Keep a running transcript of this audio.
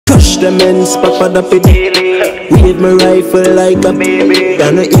them ends, papa da pit. Wave my rifle like a baby.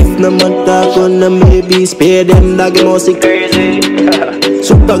 Gonna if no man talk on them maybe. Spare them dog, you must crazy.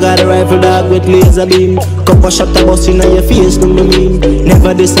 Super got a rifle dog with laser beam. Couple shot a bus in your face, no me mean.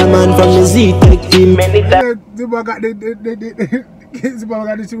 Never this a man from the Z-Tech team. Many times. The boy got the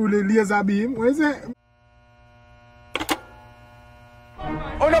laser beam. What is it?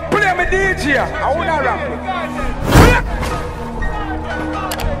 Oh, no, play me DJ. I wanna rap.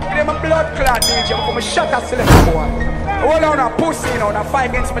 I'm a blood clot DJ. I'm a shot at select boy. Hold on a pussy, you know, a fight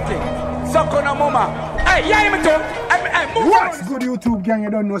against me thing. Suck on a mama. Hey, yeah, me too. What's good, YouTube gang? You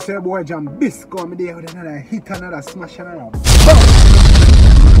don't know, say boy Jambisco. I'm there with another hit, another smash, another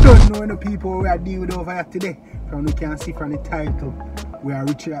bang. Don't know any people we are dealing with over here today. From you can see from the title, we are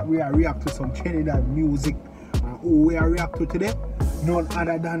react to some Trinidad music. And who we are react to today? None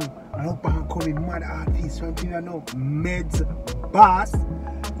other than an up and coming mad artist from Trinidad now, Medz.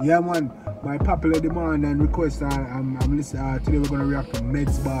 Yeah man, by popular demand and request, I'm listening. Today we're gonna react to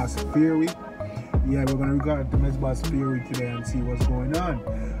Medz Theory. Yeah, we're gonna react to Medz Theory today and see what's going on.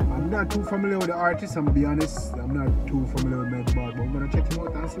 I'm not too familiar with the artist, I'm gonna be honest. I'm not too familiar with Medz, but I'm gonna check him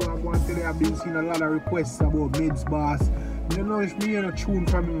out and see what's going on today. I've been seeing a lot of requests about Medz. I don't know if me hear a tune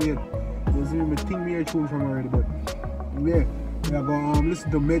from him yet. There's even a thing me hear a tune from already, but yeah. We're going to listen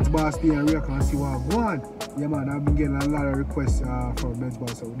to Medz Theory and react and see what's going on. Yeah man, I've been getting a lot of requests from Medz,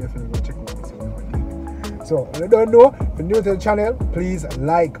 so we're definitely going to check it out and see what we're doing. So, if you don't know, if you're new to the channel, please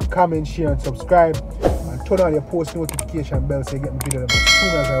like, comment, share and subscribe. And turn on your post notification bell so you get my videos as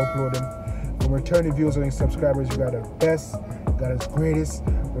soon as I upload them. From returning viewers and subscribers, you got the best, you got the greatest.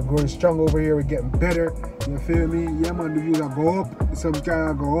 We're growing strong over here, we're getting better. You feel me? Yeah man, the views are go up, the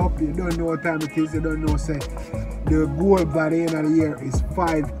subscribers go up. You don't know what time it is, you don't know, say the goal by the end of the year is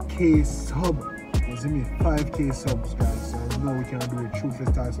 5K sub. You see me? 5K subs, guys. So I know we can do it. True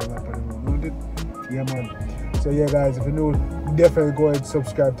style so up and around it. Yeah man. So yeah guys, if you know, definitely go ahead and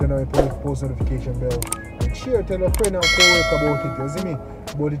subscribe, turn on your post notification bell. And share, tell a friend and co-worker about it. You see me?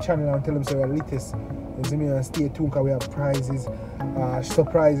 About the channel and tell them so you're littest. You see me? And stay tuned because we have prizes,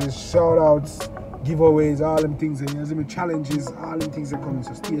 surprises, shout outs, giveaways, all them things, and you see me, challenges, all them things are coming,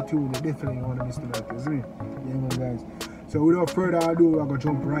 so stay tuned. You definitely want to miss that, you see me? Yeah man guys. So without further ado, we're gonna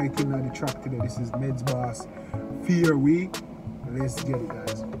jump right in on the track today. This is Medz Theory. Let's get it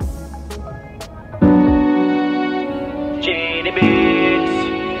guys. Chini beats,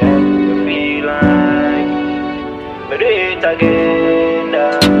 you feel like we do it again.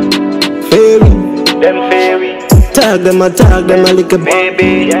 Fairy, them fairy. Tag them a like a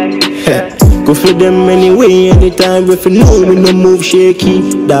baby. Go for them anyway, anytime. If you know we no move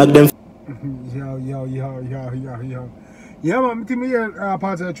shaky, dog them. Yo. Yeah man, me hear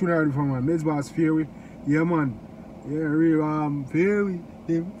part of the tune already from Medz Theory. Yeah man. Yeah, real Theory,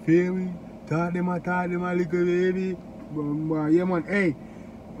 them Theory. Talk them a little baby. Yeah man, hey.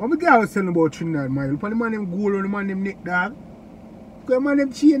 What the guy was telling about Trinidad, man? Look at the man them gold on the man them neck, dog. The man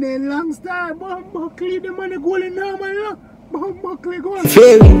them chain and long star, buckle, the man them gold in normal, look. Buckle gold.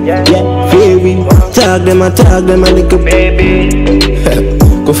 Fairy, yeah, fairy. Tag them a little baby.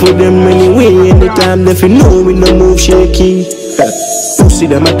 Go for them anyway, anytime. If you know we no move shaky. Pussy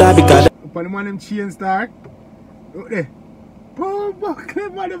them a tag because. Look at the man them chain star. Look there. Buckle,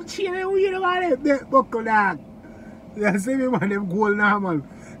 man them chain and weird about them. Buckle, dog. Yeah, see me man, them gold normal.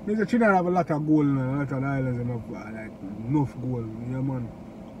 Mr. Trinidad have a lot of gold now, a lot of islands enough, like enough gold. Yeah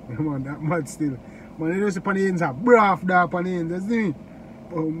man, that mad still. Man, you just upon the ends are braff there upon the ends, you see me?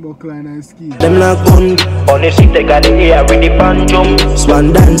 Buckline and ski. Them not gun, honestly they got the air with the panjum.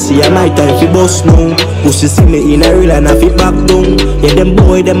 Swan dance, yeah my time fi bust now. Pussy see me in a real and I fi back down. Yeah them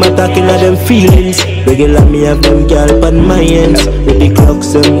boy, them attacking at them feelings. Regular me have them girl on my ends. With the clock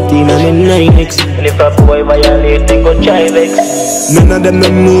 17 and the 9X. And if a boy violate, they go Chivex. None of them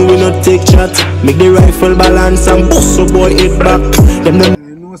know we not take chat. Make the rifle balance and bust a boy head back. Them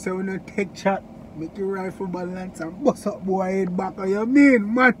you know say we not take chat. Make your rifle balance and bust up boy head back. What you mean,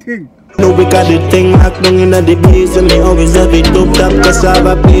 my thing? No, we got the thing locked down in the base. And me always have it up top. Cause I have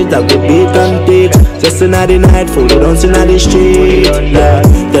a plate that we beat and take. Just in the night, full of dance in the street. Yeah,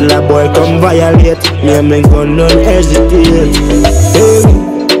 tell a boy come violate. Me and my gun don't hesitate. Fairy,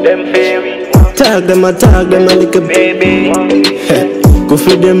 them fairy. Tag them a little baby. Go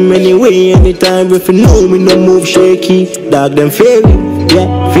for them anyway, anytime. If you know me no move shaky. Dog them fairy,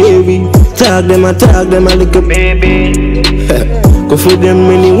 yeah, fairy. Tag them a little baby. Go for them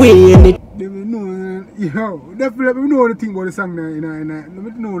anyway, Yo, definitely let me know the thing about the song now. Let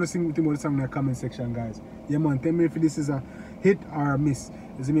me know the thing about the song in the comment section, guys. Yeah man, tell me if this is a hit or a miss.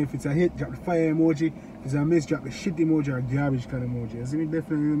 You see me, if it's a hit, drop the fire emoji. Is a miss drop the shit emoji or garbage kind of emoji. You see me?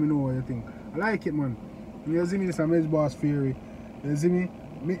 Definitely let me know what you think. I like it, man. You see me? This is a Medz Boss Theory. You see me?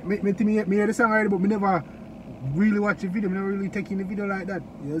 Me hear the song already, but me never really watch the video. Me never really take in the video like that.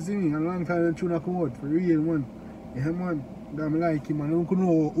 You see me? A long time the tune come out for real, man. Yeah, man. Damn, I like it, man. I don't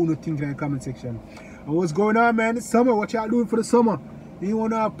know who think in the comment section. And what's going on, man? It's summer. What y'all doing for the summer? You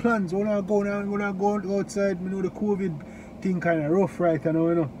wanna have plans? Wanna go outside? You know the COVID thing kind of rough right now,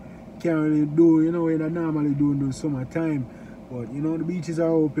 you know. Can't really do, you know, what I normally do in the summertime. But you know the beaches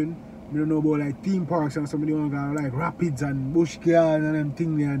are open. We don't know about like theme parks and somebody want to go like rapids and bush garden and them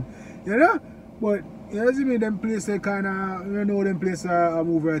thing and you know. But you see me, them places kinda, you know, them places are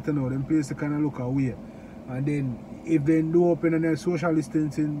move right now. Them places kinda look away. And then if they do open and they're social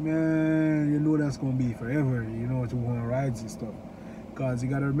distancing, man, you know that's gonna be forever, you know, to go on rides and stuff. Cause you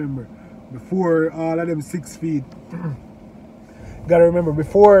gotta remember, before all of them 6 feet, gotta remember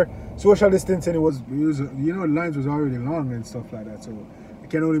before social distancing, it was you know, lines was already long and stuff like that. So I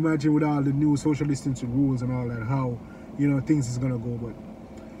can only imagine with all the new social distancing rules and all that, how, you know, things is gonna go. But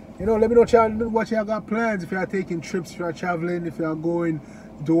you know, let me know what y'all got plans. If y'all taking trips, if y'all traveling, if y'all going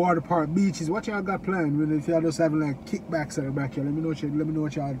to water park, beaches, what y'all got planned. When if y'all just having like kickbacks at the back here, let me know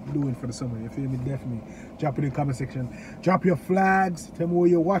what y'all doing for the summer. You feel me? Definitely drop it in the comment section. Drop your flags, tell me where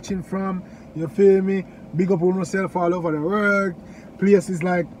you're watching from. You feel me? Big up on yourself all over the world. Places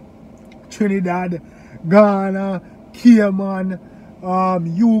like Trinidad, Ghana, Cayman,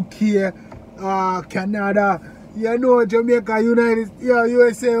 UK, Canada, you know, Jamaica, United, yeah,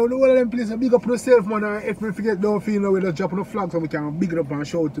 USA, all of them places. Big up yourself, man. If we forget, don't feel no way to drop on the flag so we can big it up and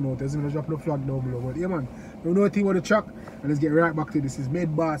shout to notice. We're drop on the flag down below. But yeah, man, we know anything with the track. And let's get right back to this. Is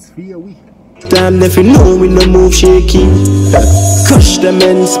Medz Boss Theory. Time if you know we no move shaky. Crush the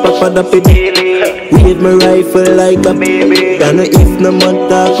men, spot up it daily. Wave my rifle like a baby. Don't know if no mud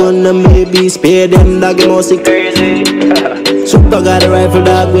talk on them maybe. Spare them dog, you must be crazy. Super got a rifle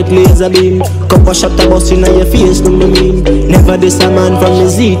dog with laser beam. Couple shot a bus in your face, no mean. Never this a man from the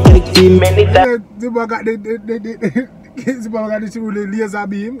Z-Tech team. Many times got this laser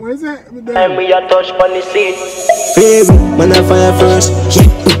beam. What is that? time we a touch on the seat. Fairy, man a fire first. Yeah.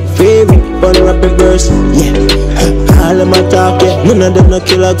 Fairy, burn rapid burst. Yeah. All of my talk, yeah. None of them no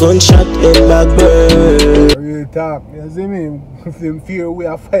kill a gunshot head back burst. Real talk, you see me? If them fear we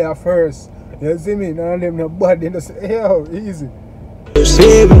a fire first. You see me? None of them no bad, they just say, yo, easy.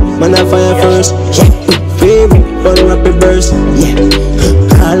 Fairy, man a fire first. Yeah. Fairy, burn rapid burst. Yeah.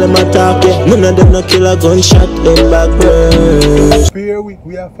 All of my talk, yeah. None of them no kill a gunshot head back burst. Fear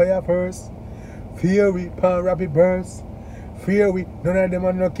we a fire first. Fear we, pan rapid burst. Fear we, none of them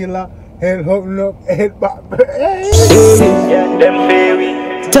are no killer. Head up, head back. Yeah, them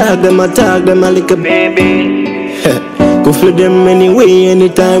fairy. Tag them a like a baby. Go for them anyway,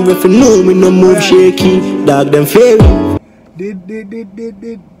 anytime. If you know me, no move shaky. Dog them fairy.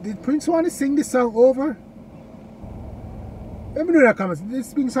 Did Prince want to sing this song over? Let me know in the comments.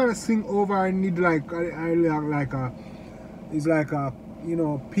 This Prince want to sing over. I need like it's like a, you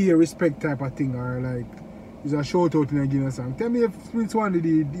know, peer respect type of thing, or like it's a shout out in a given song. Tell me if Prince wanted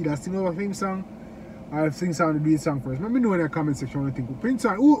to sing over theme song, or if sing song to do the song first. Let me know in the comment section what you think. Prince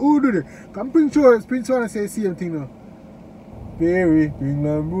who did it? Come Prince want to say the same thing now. Fairy, bring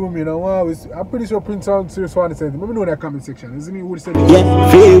them room, you know. I'm pretty sure Prince want to say it. Let me know in the comment section. Isn't it who said it?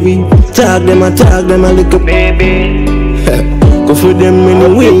 Yeah, fairy. Tag them a little baby. Go for them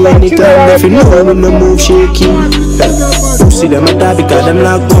anyway, anytime. If you know me, no move shaky. See them a die because them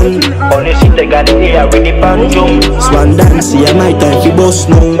not gun. Only see they got it here with the panjum. Swan dance, yeah, my time fi boss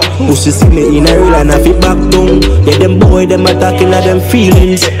now. Pussy see me in a real and I fi back down. Yeah, them boy, them attacking at them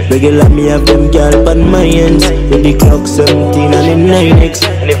feelings. Regular me have them girl on my ends. With the clock 17 and the 9X.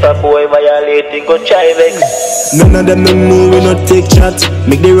 And if a boy violate, he go try vex. None of them don't know we not take shots.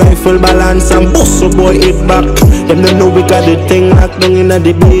 Make the rifle balance and bust a boy hit back. Them don't know we got the thing locked down in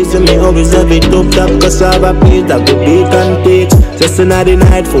the base. And me always have it up top cause I have a place that go big and take. Just in the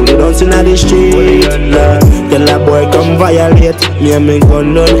night, full of dance in the street. Tell a boy come violate. Me and me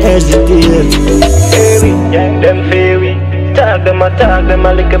gun don't hesitate. Fairy, yeah, them fairy. Tag them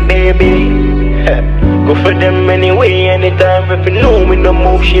a like a baby. Go for them anyway, anytime. If you know me, no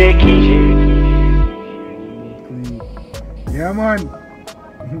move shaky. Yeah, man.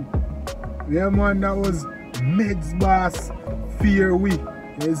 Yeah, man, that was Medz Boss Theory.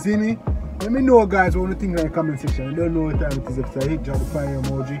 You see me? Let me know, guys, what you think in the comment section. I don't know what time it is. If it's a hit, drop the fire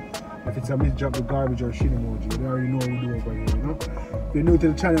emoji. If it's a miss, drop the garbage or shit emoji. You already know what we do over here, you know? If you're new to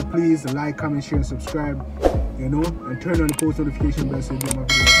the channel, please like, comment, share, and subscribe. You know? And turn on the post notification bell so you get my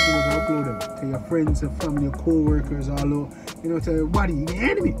videos as soon as I upload them. Tell your friends, your family, your co-workers, all over. You know, tell everybody, your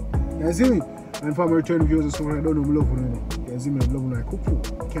enemy. You see me? And for my return viewers or something, I don't know, I love you. You see me, I love like cook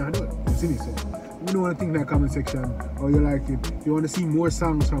food. Can't do it. You see me, so. You know what I think in the comment section, how you like it. If you want to see more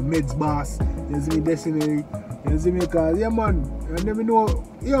songs from Medz Boss, you see me, Destiny, you see me, because, yeah, man, and let me know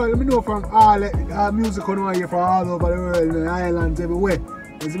from all music on here from all over the world, in the islands, everywhere.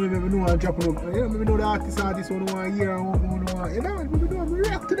 You see me, let me know I'm dropping up. You know, let me know the artists who don't want to hear and who don't want to, you know, let me know,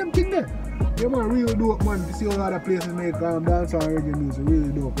 react to them things there. Yeah, man, real dope, man, to see how other places make dance and reggae music,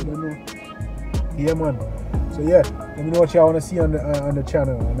 really dope, you don't know. Yeah, man. So yeah, let me know what y'all want to see on the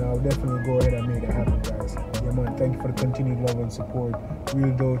channel, and I'll definitely go ahead and make that happen, guys. Yeah, man, thank you for the continued love and support.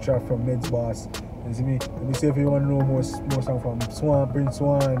 Real dope track from Medz Boss. You see me? Let me see if you want to know more songs from Swan, Prince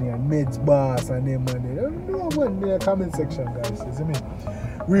Swan, and Medz Boss, and them, man. Let me know, man, in the comment section, guys. You see me?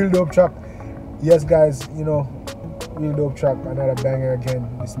 Real dope track. Yes, guys, you know, real dope track. Another banger again.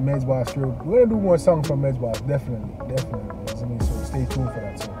 It's Medz Boss. We're gonna do more songs from Medz Boss, definitely. You see me? So stay tuned for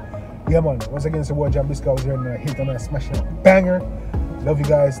that. So. Yeah, man, once again, it's your boy Jambisco. I was here and hit on a smashing banger. Love you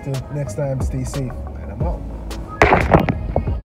guys. Till next time, stay safe. And I'm out.